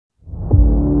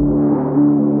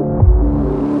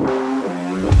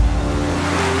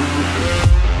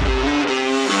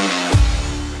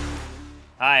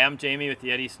I'm Jamie with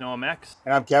YETI SnowMX.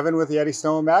 And I'm Kevin with YETI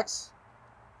SnowMX.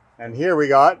 And here we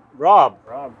got Rob.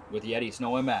 With YETI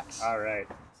SnowMX. All right.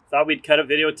 Thought we'd cut a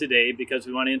video today because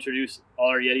we want to introduce all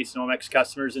our YETI SnowMX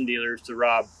customers and dealers to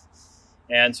Rob.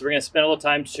 And so we're going to spend a little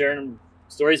time sharing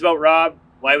stories about Rob,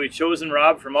 why we've chosen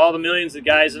Rob from all the millions of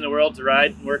guys in the world to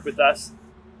ride and work with us.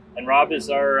 And Rob is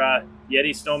our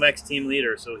YETI SnowMX team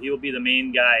leader, so he will be the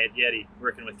main guy at YETI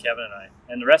working with Kevin and I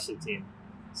and the rest of the team.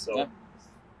 So,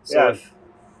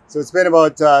 So it's been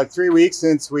about 3 weeks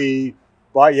since we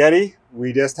bought YETI.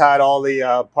 We just had all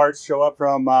the parts show up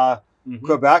from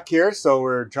Quebec here, so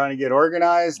we're trying to get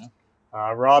organized.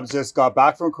 Rob's just got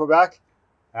back from Quebec,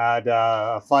 had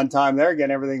a fun time there,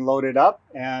 getting everything loaded up,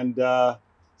 and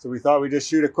so we thought we'd just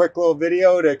shoot a quick little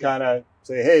video to kind of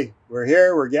say, hey, we're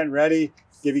here, we're getting ready,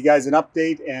 give you guys an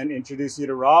update and introduce you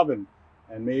to Rob, and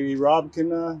maybe Rob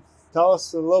can tell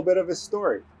us a little bit of his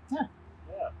story.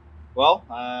 Well,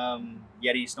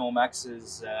 YETI SnowMX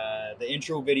is the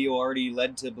intro video already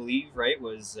led to believe, right?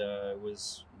 Was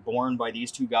born by these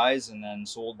two guys and then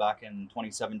sold back in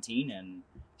 2017. And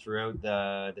throughout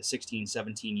the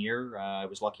 16-17 year, I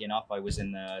was lucky enough. I was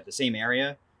in the same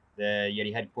area the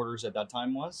YETI headquarters at that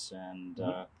time was, and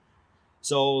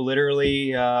so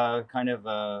literally, kind of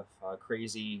a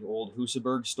crazy old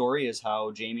Husaberg story is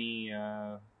how Jamie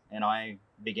and I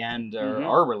began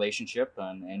our relationship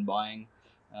and buying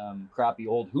crappy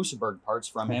old Husaberg parts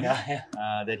from him.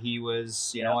 That he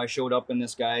was, you know, I showed up in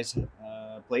this guy's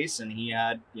place and he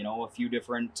had, you know, a few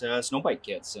different Snowbike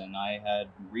kits, and I had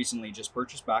recently just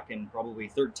purchased back in probably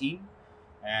 13,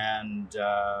 and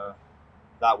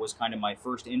that was kind of my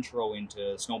first intro into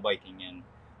snowbiking. And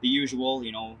the usual,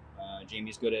 you know,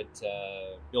 Jamie's good at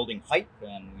building hype,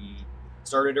 and we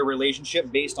started a relationship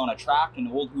based on a track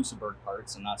and old Husaberg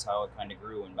parts, and that's how it kind of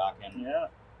grew. And back in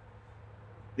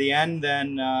the end, then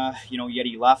you know,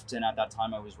 YETI left, and at that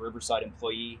time I was Riverside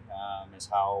employee. Is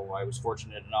how I was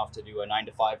fortunate enough to do a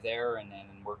 9-to-5 there, and then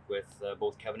work with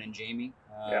both Kevin and Jamie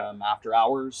after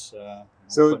hours.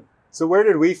 So where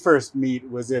did we first meet?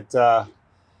 Was it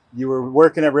you were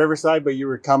working at Riverside, but you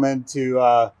were coming to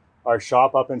our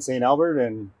shop up in St. Albert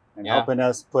and helping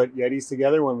us put Yetis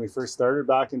together when we first started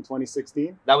back in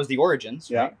 2016? That was the origins,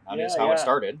 right? That is how it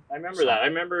started. I remember that. I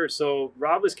remember, so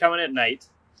Rob was coming at night,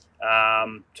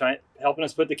 helping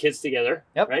us put the kids together,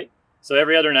 right? So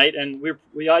every other night, and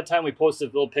we odd time we posted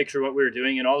a little picture of what we were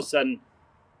doing, and all of a sudden,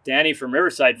 Danny from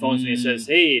Riverside phones me and says,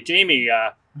 "Hey, Jamie,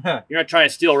 you're not trying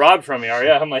to steal Rob from me, are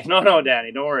you?" I'm like, "No,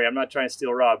 Danny, don't worry, I'm not trying to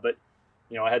steal Rob." But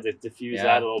you know, I had to diffuse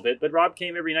that a little bit. But Rob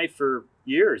came every night for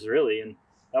years, really, and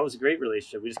that was a great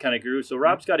relationship. We just kind of grew. So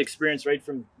Rob's got experience right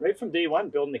from day one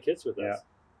building the kits with us.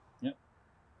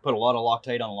 Put a lot of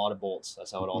Loctite on a lot of bolts.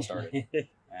 That's how it all started.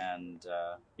 And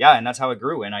and that's how it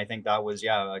grew. And I think that was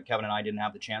Kevin and I didn't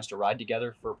have the chance to ride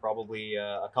together for probably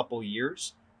a couple of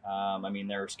years. I mean,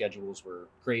 their schedules were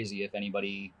crazy. If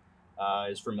anybody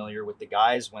is familiar with the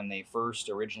guys, when they first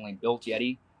originally built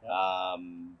YETI,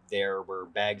 there were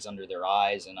bags under their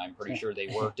eyes, and I'm pretty sure they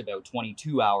worked about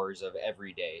 22 hours of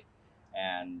every day,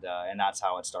 and that's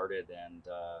how it started. And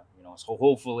you know, so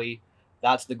hopefully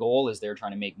that's the goal, is they're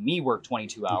trying to make me work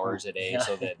 22 hours a day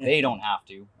so that they don't have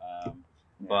to.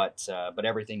 But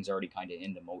everything's already kind of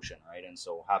into motion, right? And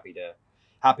so happy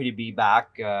to be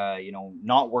back. You know,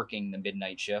 not working the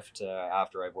midnight shift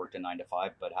after I've worked a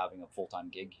 9-to-5, but having a full-time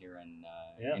gig here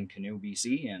in Canoe,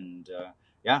 BC, and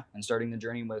and starting the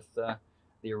journey with the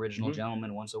original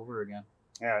gentleman once over again.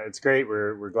 Yeah, it's great.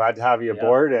 We're glad to have you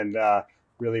aboard, and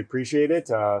really appreciate it.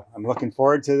 I'm looking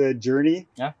forward to the journey.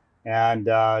 And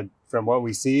from what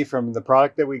we see from the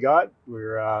product that we got,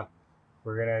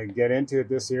 we're gonna get into it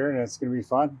this year, and it's gonna be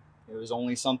fun. It was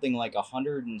only something like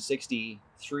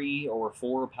 163 or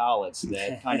 4 pallets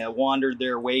that kind of wandered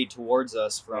their way towards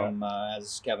us from,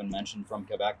 as Kevin mentioned, from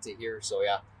Quebec to here. So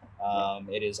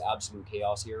it is absolute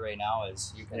chaos here right now,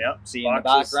 as you can see in the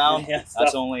background.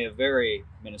 That's only a very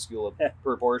minuscule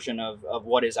proportion of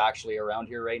what is actually around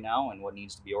here right now and what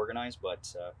needs to be organized.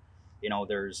 But you know,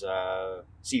 there's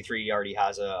C3 already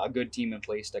has a good team in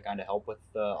place to kind of help with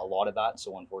a lot of that.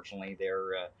 So unfortunately,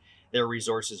 their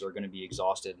resources are going to be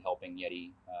exhausted helping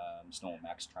YETI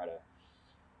SnowMX try to,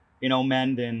 you know,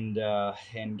 mend and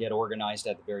get organized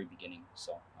at the very beginning.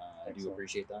 So I do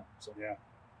appreciate that. So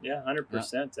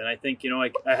 100%. And I think, you know,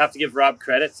 I have to give Rob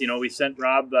credit. You know, we sent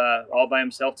Rob all by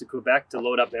himself to Quebec to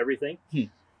load up everything.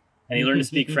 And he learned to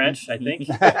speak French, I think.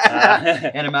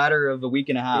 In a matter of a week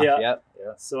and a half.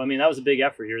 So, I mean, that was a big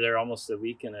effort. You're there almost a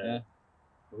week and a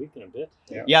bit.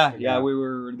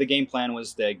 The game plan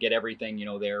was to get everything, you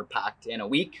know, there packed in a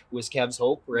week was Kev's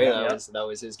hope, right? That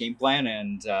was his game plan.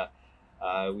 And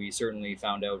We certainly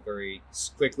found out very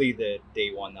quickly that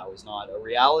day one that was not a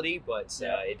reality, but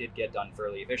it did get done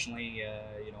fairly efficiently,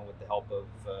 you know, with the help of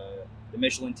the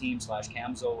Michelin team /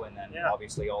 Camzo, and then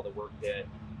obviously all the work that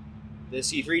the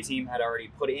C3 team had already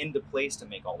put into place to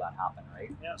make all that happen,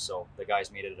 right? Yeah. So the guys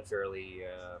made it a fairly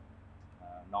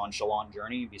nonchalant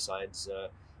journey, besides,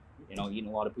 you know, eating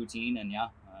a lot of poutine and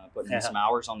putting in some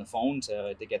hours on the phone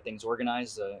to get things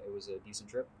organized. It was a decent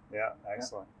trip. Yeah,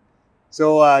 excellent.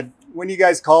 So when you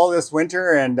guys call this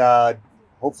winter, and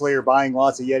hopefully you're buying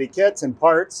lots of Yeti kits and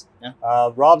parts,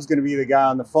 Rob's going to be the guy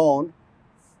on the phone,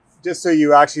 just so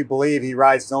you actually believe he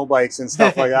rides snow bikes and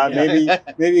stuff like that.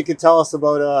 Maybe you could tell us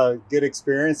about a good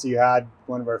experience you had,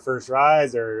 one of our first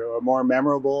rides, or a more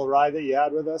memorable ride that you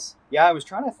had with us. Yeah, I was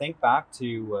trying to think back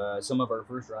to some of our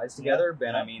first rides together.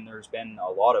 Ben, I mean, there's been a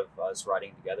lot of us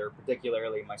riding together,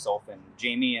 particularly myself and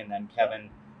Jamie, and then Kevin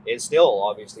is still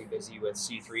obviously busy with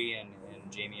C3, and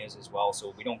Jamie is as well,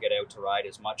 so we don't get out to ride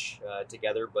as much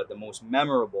together. But the most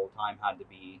memorable time had to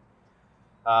be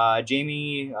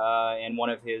Jamie and one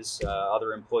of his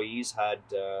other employees had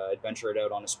adventured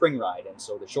out on a spring ride. And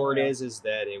so the short is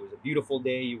that it was a beautiful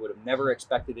day. You would have never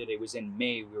expected it. It was in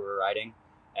May we were riding,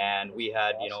 and we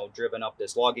had, you know, driven up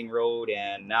this logging road,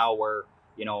 and now we're,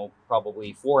 you know,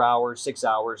 probably 4 hours, 6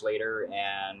 hours later,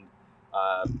 and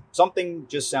something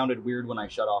just sounded weird when I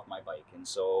shut off my bike. And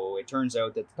so it turns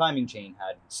out that the timing chain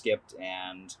had skipped,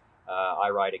 and I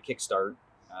ride a kickstart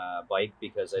bike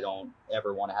because I don't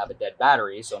ever want to have a dead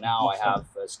battery. So now I have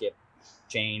a skip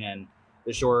chain, and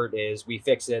the short is we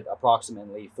fixed it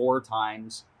approximately 4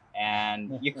 times,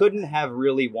 and you couldn't have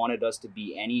really wanted us to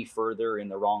be any further in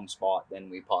the wrong spot than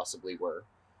we possibly were.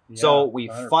 So we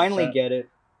 100%. Finally get it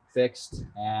fixed,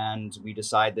 and we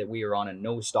decide that we are on a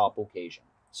no-stop occasion.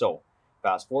 So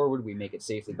fast forward, we make it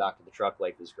safely back to the truck.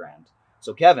 Life is grand.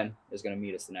 So Kevin is going to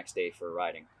meet us the next day for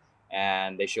riding.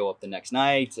 And they show up the next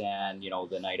night, and, you know,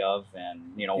 the night of,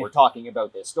 and, you know, we're talking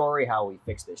about this story, how we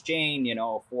fixed this chain, you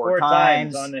know, four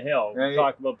times on the hill. Right? We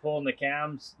talked about pulling the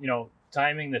cams, you know,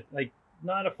 timing the, like,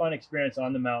 not a fun experience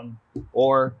on the mountain.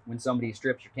 Or when somebody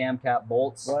strips your cam cap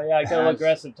bolts. Well, yeah, I got a little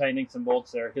aggressive tightening some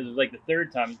bolts there, because it was like the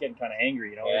 3rd time, getting kind of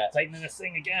angry, you know, we're tightening this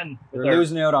thing again. We're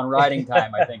losing out on riding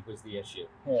time, I think, was the issue.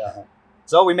 Yeah.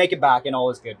 So we make it back, and all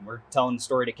is good. And we're telling the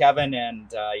story to Kevin,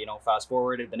 and you know, fast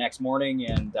forward the next morning,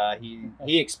 and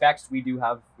he expects we do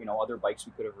have, you know, other bikes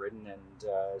we could have ridden,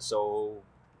 and so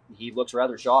he looks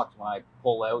rather shocked when I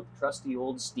pull out the trusty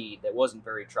old steed that wasn't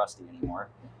very trusty anymore.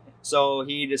 So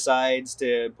he decides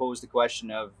to pose the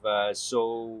question of,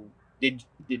 so did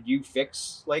you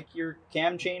fix like your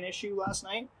cam chain issue last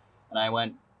night? And I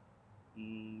went,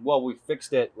 well, we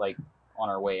fixed it like on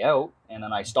our way out, and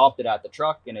then I stopped it at the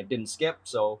truck, and it didn't skip.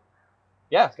 So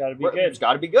yeah, it's got to be good. It's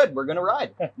got to be good. We're gonna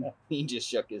ride. He just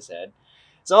shook his head.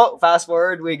 So fast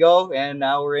forward we go, and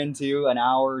now we're into an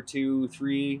hour, 2,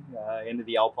 3 into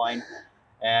the Alpine,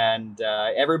 and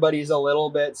everybody's a little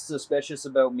bit suspicious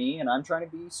about me, and I'm trying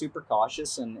to be super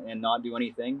cautious and not do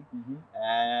anything.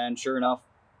 And sure enough,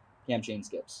 cam chain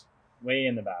skips way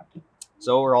in the back.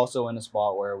 So we're also in a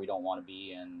spot where we don't want to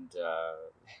be, and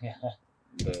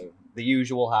the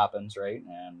usual happens, right?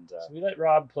 And so we let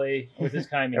Rob play with his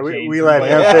timing chain. We let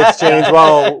him fix chains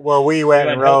while we went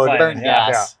and rode. Burnt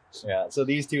gas. Yeah. So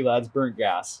these two lads burnt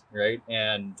gas, right?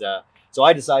 And so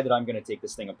I decided I'm going to take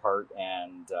this thing apart.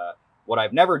 And what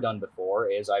I've never done before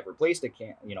is I've replaced a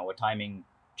timing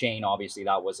chain. Obviously,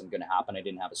 that wasn't going to happen. I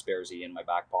didn't have a spare Z in my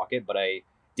back pocket, but I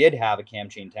did have a cam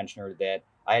chain tensioner that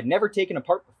I had never taken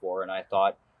apart before. And I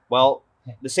thought, well,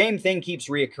 the same thing keeps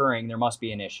reoccurring. There must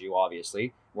be an issue,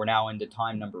 obviously. We're now into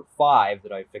time number 5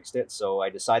 that I fixed it. So I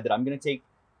decided that I'm going to take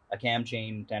a cam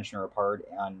chain tensioner apart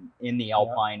in the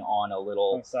Alpine on a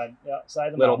little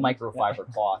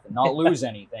microfiber cloth, and not lose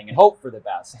anything, and hope for the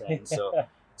best. And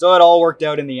so it all worked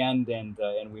out in the end, and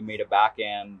we made it back.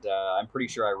 And I'm pretty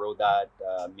sure I rode that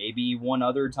maybe one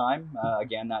other time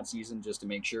again that season, just to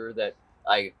make sure that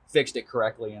I fixed it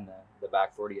correctly in the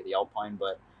back 40 of the Alpine.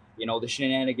 But you know, the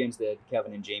shenanigans that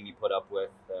Kevin and Jamie put up with,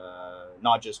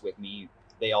 not just with me,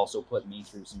 they also put me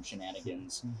through some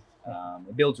shenanigans.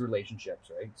 It builds relationships,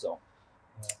 right? So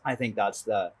I think that's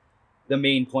the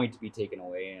main point to be taken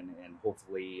away, and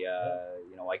hopefully,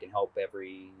 you know, I can help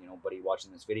everybody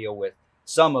watching this video with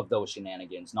some of those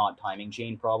shenanigans, not timing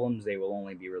chain problems. They will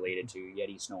only be related to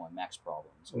YETI SnowMX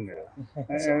problems.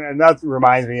 And that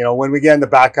reminds me, you know, when we get in the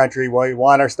backcountry, we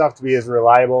want our stuff to be as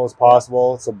reliable as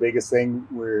possible. It's the biggest thing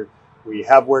we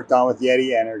have worked on with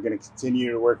YETI and are going to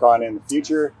continue to work on in the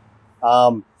future.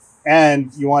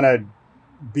 And you want to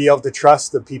be able to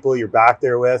trust the people you're back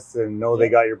there with and know they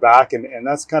got your back. And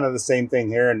that's kind of the same thing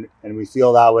here. And we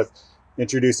feel that with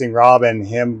introducing Rob and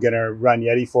him gonna run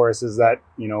Yeti for us is that,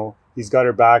 you know, he's got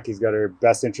our back, he's got our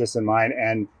best interests in mind,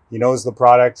 and he knows the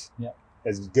product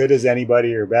as good as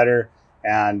anybody or better.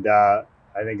 And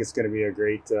I think it's going to be a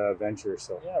great venture.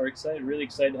 So yeah, we're excited, really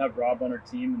excited to have Rob on our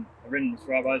team. And I've ridden with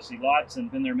Rob obviously lots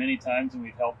and been there many times, and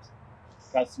we've helped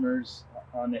customers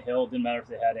on the hill. Didn't matter if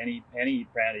they had any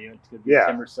brand of unit. It could be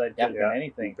timber side, could be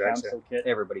anything, console kit.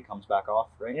 Everybody comes back off,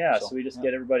 right? Yeah, so we just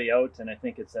get everybody out, and I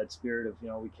think it's that spirit of, you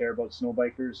know, we care about snow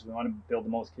bikers. We want to build the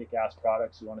most kick-ass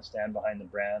products. We want to stand behind the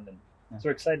brand, and so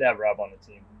we're excited to have Rob on the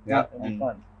team. Yeah, it'll be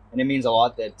fun. And it means a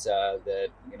lot that that,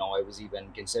 you know, I was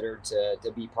even considered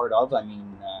to be part of. I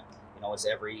mean, you know, it's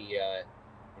every you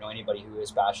know, anybody who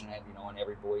is passionate, you know, and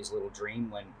every boy's little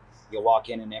dream when you walk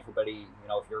in and everybody, you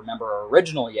know, if you remember our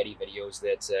original Yeti videos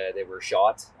that they were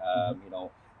shot, you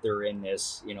know, they're in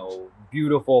this, you know,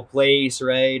 beautiful place,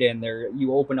 right? And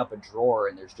you open up a drawer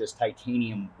and there's just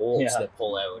titanium bolts that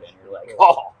pull out, and you're like,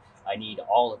 oh, I need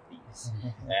all of these.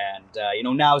 And you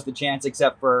know, now's the chance,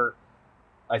 except for,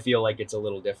 I feel like it's a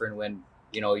little different when,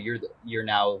 you know, you're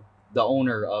now the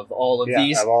owner of all of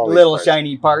these little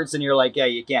shiny parts, and you're like, yeah,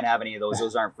 you can't have any of those.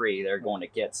 Those aren't free. They're going to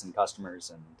kits and customers.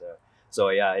 And so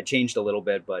yeah, it changed a little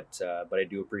bit, but I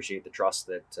do appreciate the trust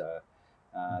that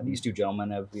these two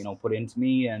gentlemen have, you know, put into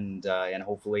me, and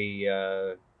hopefully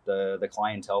the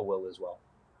clientele will as well.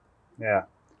 Yeah.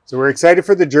 So we're excited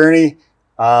for the journey.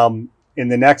 In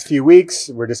the next few weeks,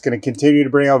 we're just going to continue to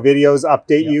bring out videos,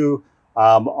 update you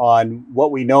on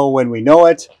what we know when we know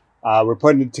it. We're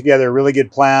putting together a really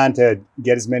good plan to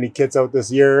get as many kits out this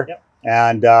year.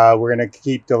 And we're going to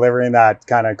keep delivering that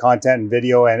kind of content and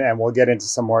video, and we'll get into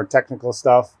some more technical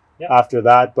stuff after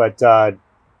that. But,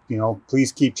 you know,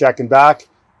 please keep checking back.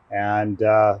 And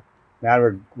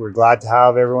man, we're glad to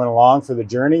have everyone along for the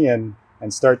journey and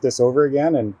start this over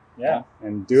again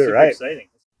and do it right. Exciting.